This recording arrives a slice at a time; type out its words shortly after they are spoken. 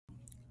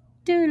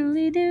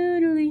Doodly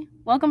doodly.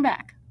 Welcome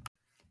back.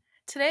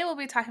 Today we'll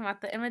be talking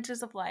about the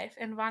images of life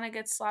in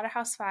Vonnegut's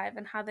Slaughterhouse-Five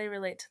and how they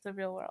relate to the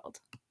real world.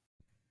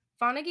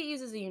 Vonnegut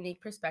uses a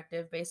unique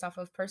perspective based off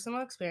of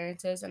personal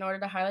experiences in order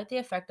to highlight the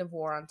effect of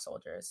war on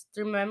soldiers.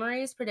 Through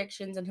memories,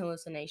 predictions, and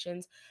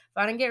hallucinations,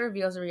 Vonnegut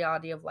reveals the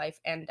reality of life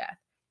and death.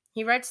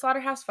 He writes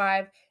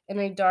Slaughterhouse-Five in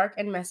a dark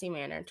and messy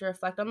manner to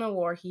reflect on the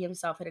war he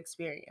himself had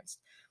experienced.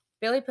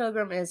 Billy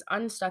Pilgrim is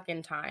unstuck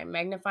in time,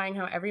 magnifying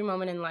how every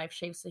moment in life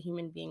shapes the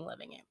human being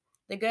living it.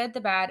 The good,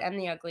 the bad, and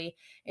the ugly,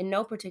 in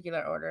no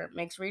particular order,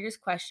 makes readers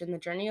question the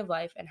journey of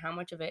life and how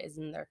much of it is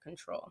in their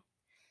control.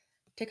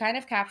 To kind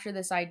of capture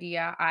this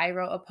idea, I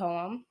wrote a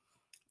poem,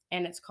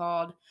 and it's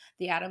called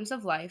The Atoms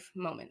of Life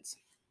Moments.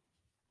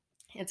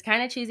 It's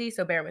kind of cheesy,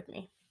 so bear with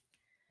me.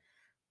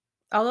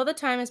 Although the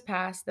time has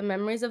passed, the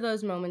memories of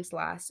those moments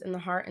last in the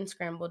heart and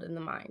scrambled in the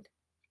mind.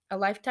 A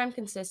lifetime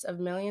consists of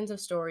millions of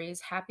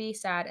stories, happy,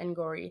 sad, and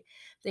gory.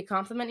 They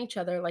complement each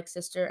other like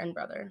sister and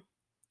brother.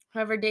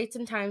 However, dates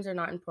and times are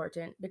not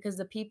important because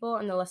the people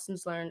and the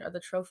lessons learned are the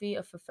trophy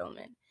of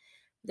fulfillment.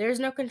 There is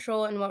no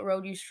control in what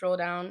road you stroll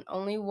down,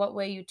 only what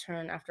way you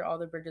turn after all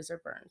the bridges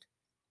are burned.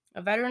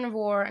 A veteran of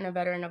war and a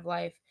veteran of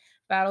life,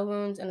 battle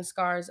wounds and the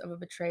scars of a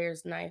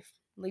betrayer's knife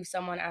leave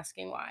someone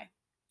asking why.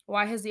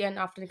 Why has the end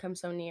often come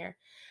so near?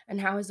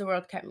 And how has the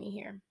world kept me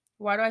here?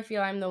 Why do I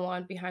feel I'm the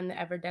one behind the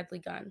ever deadly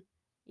gun?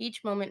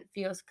 Each moment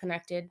feels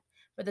connected,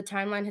 but the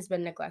timeline has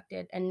been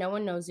neglected, and no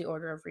one knows the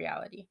order of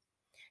reality.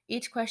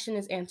 Each question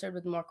is answered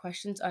with more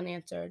questions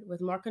unanswered, with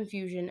more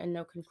confusion and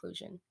no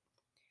conclusion.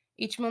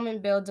 Each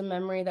moment builds a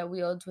memory that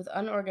wields with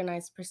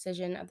unorganized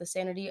precision at the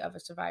sanity of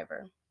a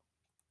survivor.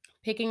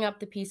 Picking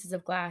up the pieces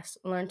of glass,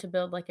 learn to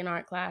build like an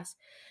art class.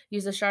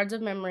 Use the shards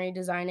of memory,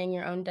 designing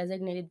your own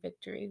designated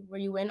victory, where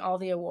you win all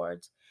the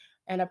awards,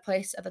 and a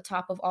place at the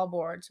top of all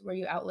boards where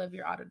you outlive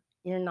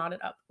your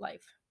knotted up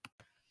life.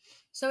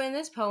 So in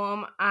this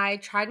poem, I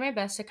tried my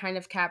best to kind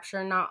of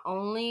capture not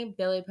only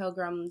Billy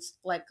Pilgrim's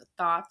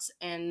thoughts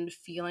and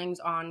feelings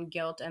on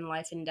guilt and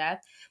life and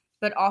death,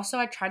 but also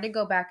I tried to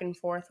go back and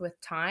forth with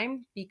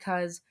time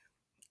because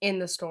in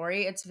the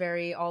story it's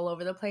very all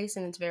over the place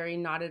and it's very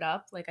knotted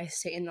up, like I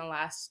say in the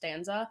last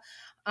stanza.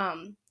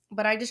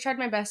 But I just tried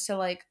my best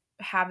to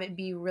have it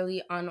be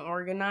really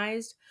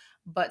unorganized,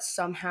 but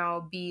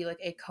somehow be like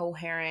a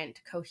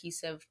coherent,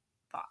 cohesive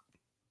thought.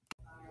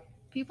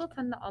 People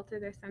tend to alter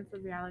their sense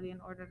of reality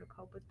in order to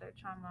cope with their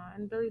trauma,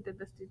 and Billy did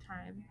this through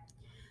time.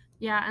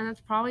 Yeah, and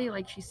that's probably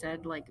like she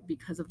said, like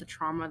because of the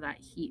trauma that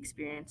he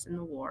experienced in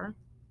the war.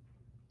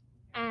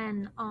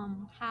 And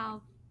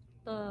how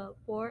the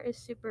war is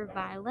super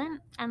violent,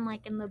 and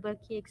like in the book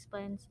he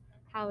explains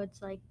how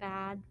it's like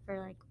bad for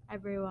like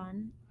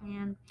everyone,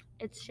 and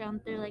it's shown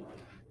through like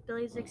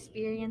Billy's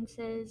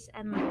experiences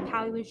and like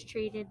how he was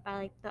treated by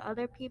like the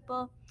other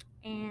people,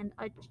 and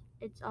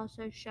it's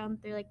also shown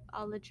through like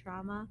all the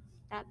trauma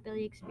that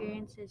Billy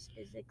experiences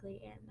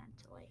physically and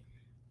mentally.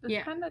 This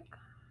Yeah. kind of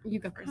You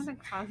go first. kind of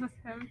causes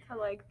him to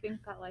like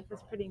think that life is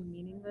pretty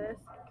meaningless,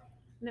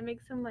 and it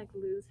makes him like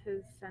lose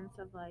his sense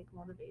of like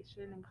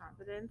motivation and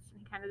confidence,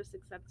 and he kind of just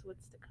accepts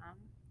what's to come.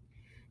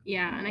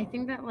 Yeah, and I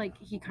think that like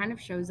he kind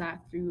of shows that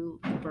through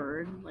the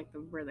bird, like the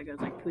bird that goes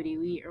like pooty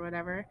wee or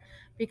whatever,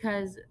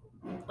 because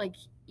like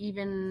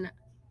even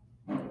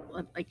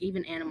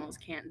even animals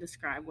can't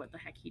describe what the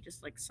heck he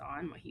just like saw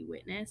and what he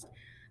witnessed.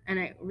 And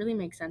it really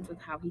makes sense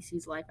with how he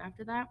sees life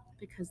after that,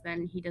 because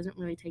then he doesn't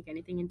really take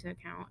anything into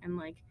account, and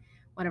like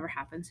whatever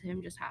happens to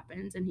him just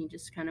happens, and he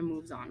just kind of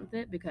moves on with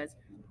it because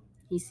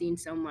he's seen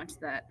so much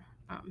that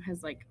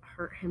has like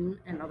hurt him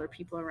and other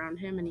people around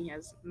him, and he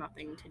has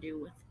nothing to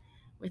do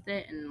with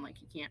it, and like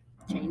he can't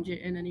change it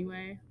in any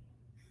way.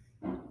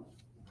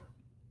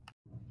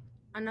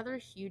 Another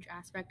huge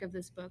aspect of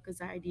this book is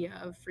the idea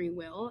of free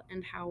will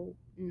and how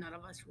none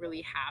of us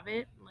really have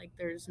it. Like,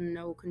 there's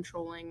no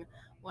controlling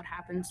what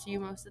happens to you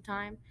most of the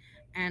time.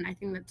 And I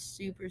think that's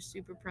super,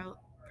 super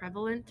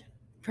prevalent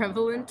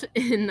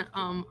in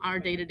our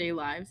day to day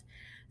lives.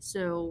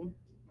 So,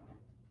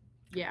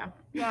 yeah.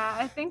 Yeah,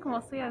 I think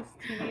mostly as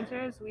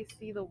teenagers we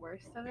see the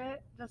worst of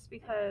it, just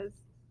because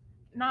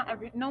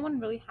no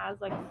one really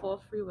has like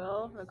full free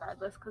will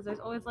regardless, because there's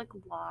always like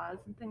laws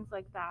and things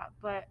like that.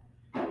 But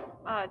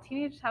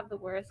teenagers have the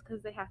worst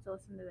because they have to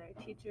listen to their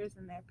teachers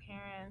and their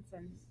parents,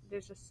 and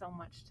there's just so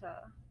much to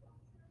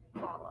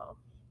follow.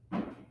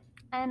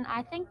 And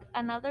I think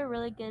another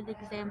really good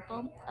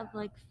example of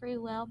like free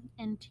will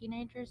in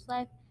teenagers'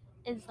 life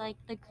is like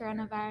the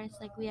coronavirus.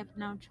 Like we have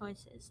no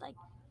choices. Like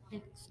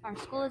if our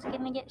school is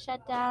gonna get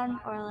shut down,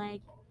 or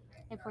like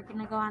if we're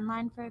gonna go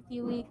online for a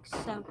few weeks.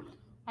 So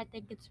I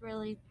think it's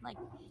really like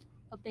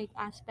a big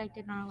aspect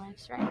in our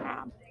lives right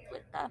now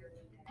with the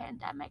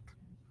pandemic.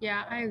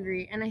 Yeah, I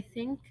agree. And I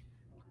think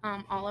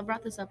Ala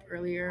brought this up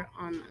earlier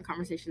on a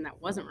conversation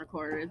that wasn't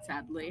recorded,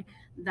 sadly,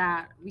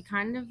 that we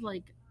kind of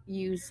like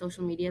use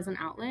social media as an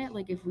outlet.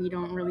 Like, if we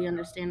don't really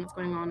understand what's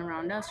going on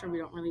around us, or we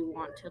don't really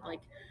want to like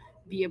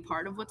be a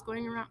part of what's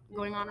going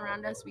on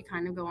around us. We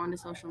kind of go onto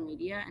social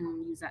media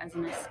and use that as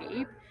an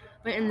escape.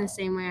 But in the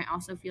same way, I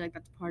also feel like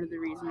that's part of the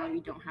reason why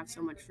we don't have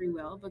so much free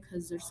will,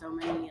 because there's so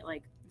many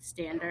like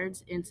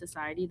standards in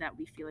society that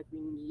we feel like we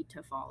need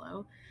to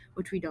follow,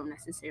 which we don't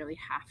necessarily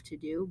have to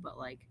do, but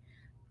like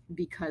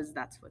because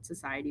that's what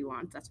society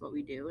wants, that's what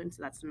we do. And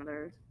so that's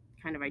another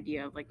kind of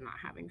idea of like not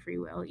having free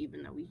will,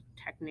 even though we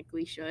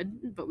technically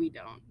should, but we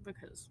don't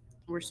because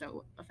we're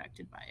so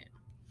affected by it.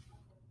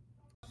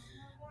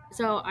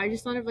 So I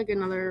just thought of like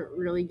another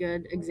really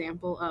good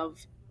example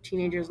of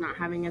teenagers not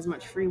having as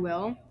much free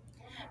will.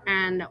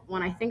 And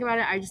when I think about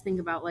it, I just think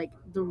about like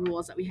the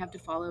rules that we have to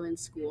follow in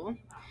school,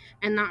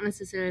 and not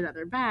necessarily that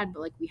they're bad,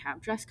 but like we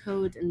have dress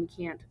codes and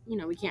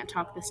we can't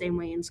talk the same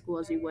way in school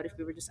as we would if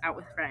we were just out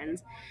with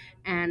friends.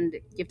 And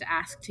you have to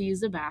ask to use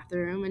the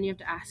bathroom, and you have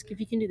to ask if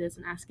you can do this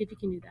and ask if you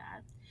can do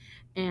that.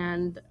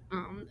 And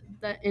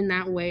that in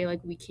that way, like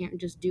we can't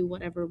just do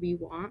whatever we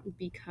want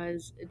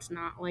because it's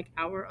not like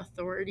our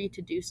authority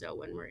to do so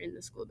when we're in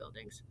the school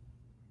buildings.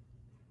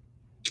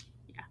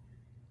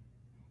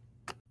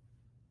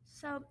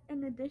 So,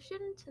 in addition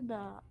to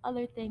the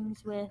other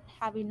things with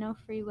having no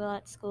free will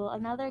at school,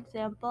 another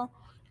example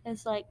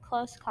is like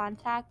close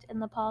contact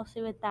and the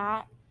policy with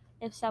that.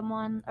 If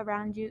someone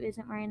around you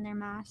isn't wearing their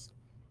mask,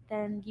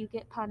 then you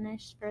get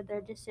punished for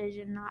their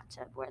decision not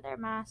to wear their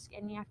mask,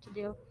 and you have to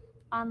do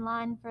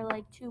online for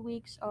like 2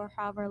 weeks or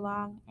however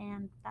long.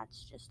 And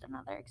that's just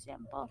another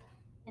example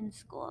in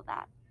school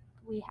that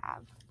we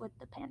have with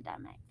the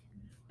pandemic.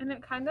 And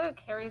it kind of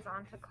carries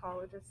on to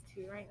colleges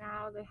too right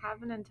now. They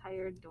have an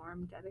entire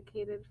dorm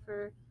dedicated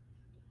for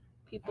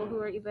people who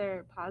are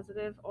either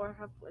positive or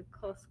have like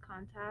close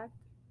contact.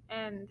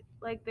 And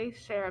like they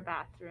share a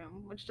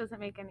bathroom, which doesn't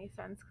make any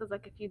sense because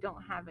like if you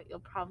don't have it, you'll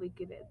probably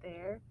get it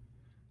there.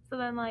 So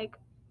then like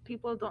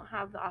people don't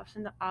have the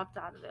option to opt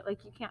out of it.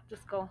 Like you can't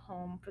just go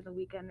home for the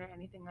weekend or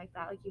anything like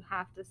that. Like you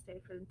have to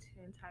stay for the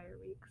 2 entire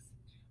weeks.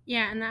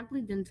 Yeah, and that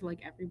bleeds into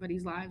like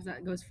everybody's lives.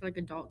 That goes for like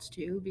adults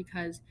too,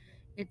 because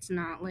it's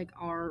not like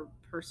our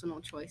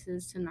personal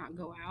choices to not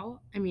go out.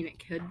 I mean,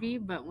 it could be,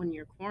 but when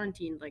you're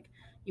quarantined, like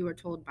you are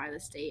told by the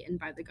state and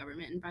by the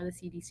government and by the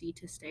CDC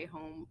to stay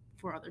home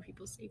for other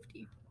people's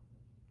safety.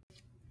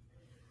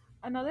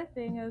 Another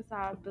thing is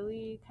that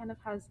Billy kind of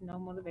has no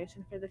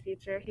motivation for the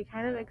future. He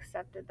kind of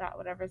accepted that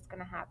whatever's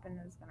going to happen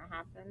is going to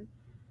happen.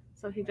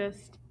 So he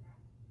just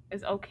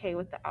is okay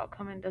with the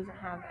outcome and doesn't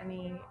have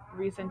any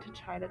reason to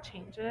try to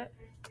change it.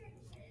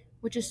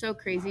 Which is so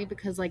crazy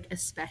because like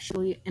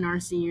especially in our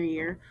senior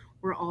year,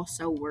 we're all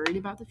so worried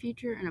about the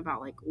future and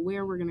about like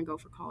where we're going to go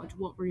for college,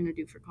 what we're going to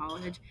do for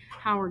college,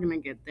 how we're going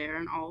to get there,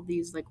 and all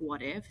these like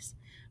what ifs,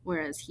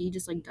 whereas he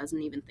just like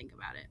doesn't even think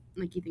about it.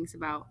 Like he thinks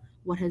about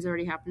what has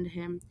already happened to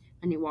him,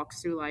 and he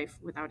walks through life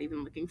without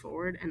even looking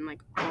forward. And like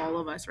all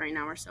of us right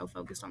now are so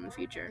focused on the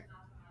future.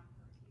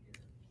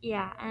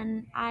 Yeah,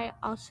 and I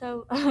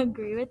also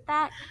agree with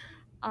that.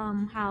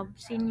 How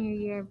senior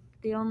year,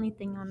 the only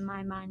thing on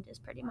my mind is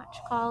pretty much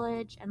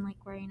college and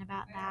like worrying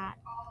about that.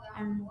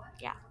 And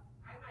yeah.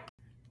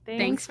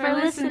 Thanks for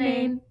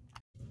listening.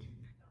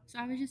 So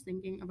I was just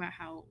thinking about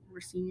how we're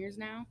seniors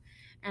now,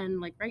 and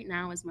like right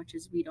now, as much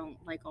as we don't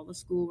like all the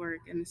schoolwork,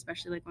 and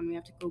especially like when we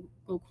have to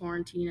go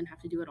quarantine and have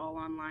to do it all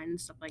online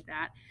and stuff like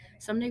that,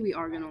 someday we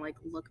are gonna like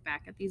look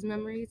back at these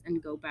memories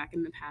and go back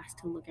in the past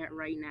to look at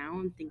right now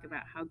and think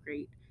about how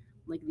great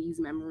like these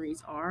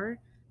memories are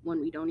when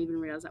we don't even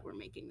realize that we're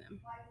making them.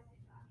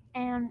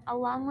 And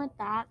along with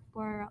that,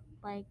 we're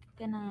like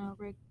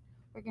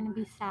we're gonna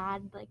be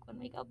sad like when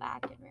we go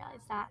back and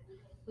realize that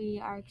we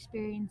are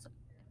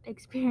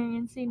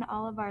experiencing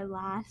all of our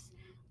last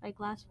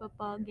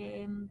football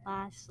game,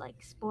 last like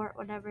sport,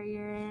 whatever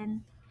you're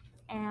in.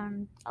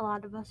 And a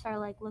lot of us are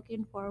like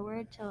looking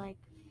forward to like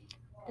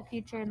the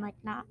future and like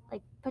not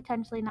like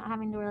potentially not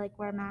having to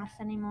wear masks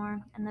anymore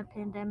and the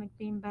pandemic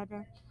being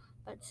better.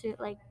 But so,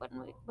 like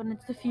when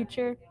it's the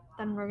future,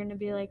 then we're gonna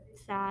be like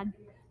sad.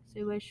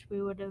 So we wish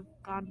we would have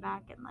gone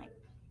back and like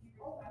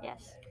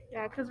yes.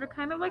 Yeah, because we're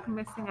kind of like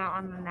missing out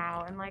on the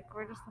now and like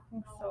we're just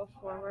looking so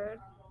forward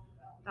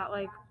that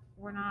like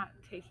we're not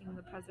taking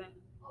the present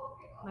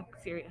like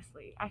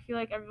seriously. I feel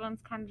like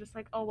everyone's kind of just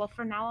like, oh well,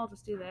 for now I'll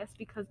just do this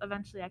because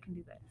eventually I can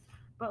do this.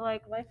 But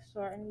like life's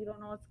short and we don't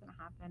know what's gonna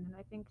happen. And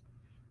I think,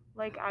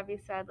 like Abby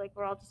said, like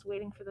we're all just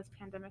waiting for this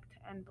pandemic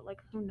to end. But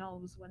like who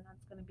knows when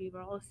that's gonna be?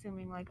 We're all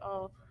assuming like,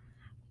 oh,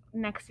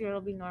 next year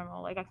it'll be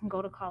normal. Like I can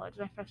go to college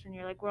my freshman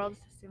year. Like we're all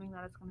just assuming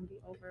that it's gonna be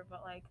over.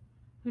 But like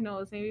who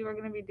knows? Maybe we're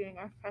gonna be doing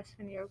our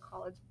freshman year of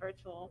college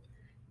virtual.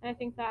 And I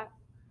think that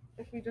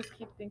if we just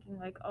keep thinking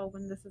like, oh,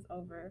 when this is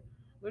over,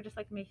 we're just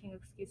like making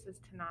excuses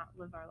to not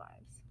live our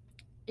lives.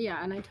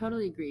 Yeah, and I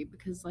totally agree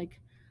because like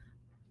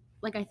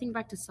I think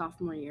back to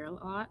sophomore year a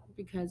lot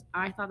because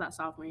I thought that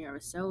sophomore year I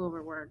was so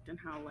overworked and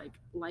how like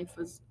life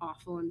was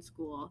awful in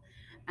school.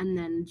 And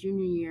then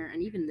junior year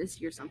and even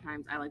this year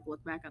sometimes I like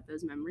look back at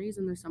those memories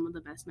and they're some of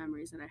the best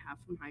memories that I have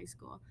from high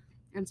school.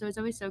 And so it's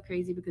always so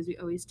crazy because we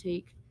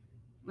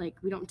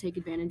don't take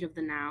advantage of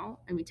the now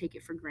and we take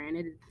it for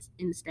granted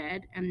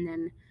instead. And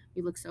then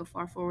we look so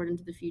far forward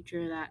into the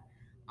future that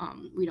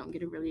we don't get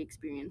to really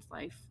experience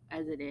life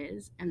as it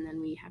is, and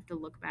then we have to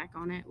look back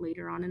on it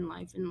later on in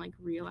life and like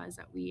realize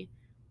that we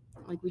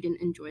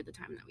didn't enjoy the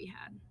time that we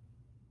had.